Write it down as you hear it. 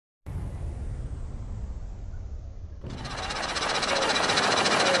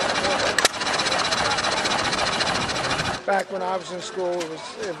when I was in school, it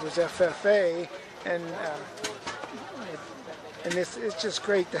was FFA, and it's just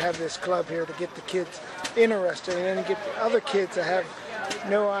great to have this club here to get the kids interested and then get the other kids that have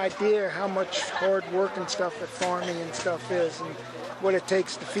no idea how much hard work and stuff that farming and stuff is and what it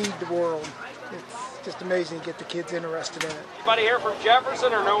takes to feed the world. It's just amazing to get the kids interested in it. Anybody here from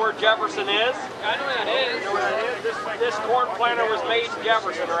Jefferson or know where Jefferson is? I know where it is. You know where that is? This corn planter was made in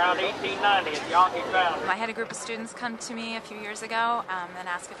Jefferson around 1890 at the Yawkey Foundry. I had a group of students come to me a few years ago and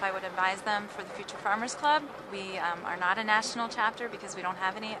ask if I would advise them for the Future Farmers Club. We are not a national chapter because we don't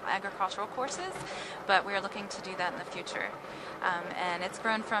have any agricultural courses, but we are looking to do that in the future. And it's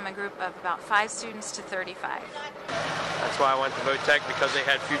grown from a group of about 5 students to 35. That's why I went to Votech, because they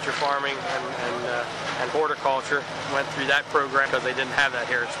had future farming and horticulture. Went through that program because they didn't have that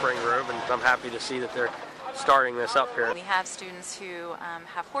here at Spring Grove, and I'm happy to see that they're starting this up here. We have students who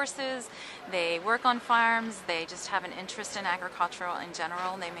have horses, they work on farms, they just have an interest in agricultural in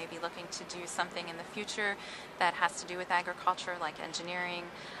general. They may be looking to do something in the future that has to do with agriculture, like engineering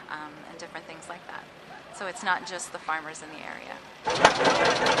and different things like that. So it's not just the farmers in the area.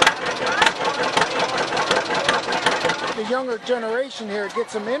 The younger generation here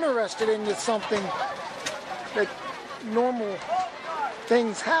gets them interested into something that normal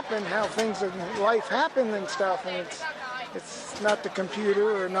things happen, how things in life happen and stuff, and it's not the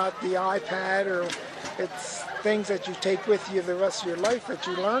computer or not the iPad, or it's things that you take with you the rest of your life that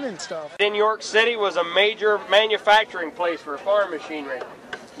you learn and stuff. In York City was a major manufacturing place for farm machinery.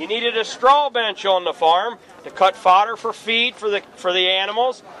 You needed a straw bench on the farm to cut fodder for feed for the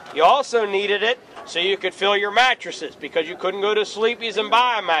animals. You also needed it so you could fill your mattresses, because you couldn't go to Sleepy's and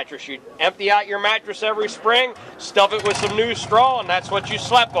buy a mattress. You'd empty out your mattress every spring, stuff it with some new straw, and that's what you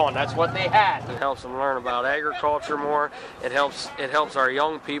slept on. That's what they had. It helps them learn about agriculture more. It helps our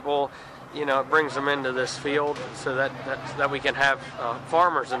young people. You know, it brings them into this field so that we can have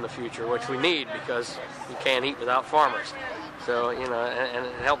farmers in the future, which we need, because you can't eat without farmers. So, you know, and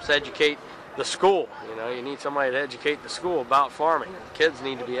it helps educate the school. You know, you need somebody to educate the school about farming. The kids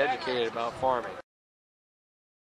need to be educated about farming.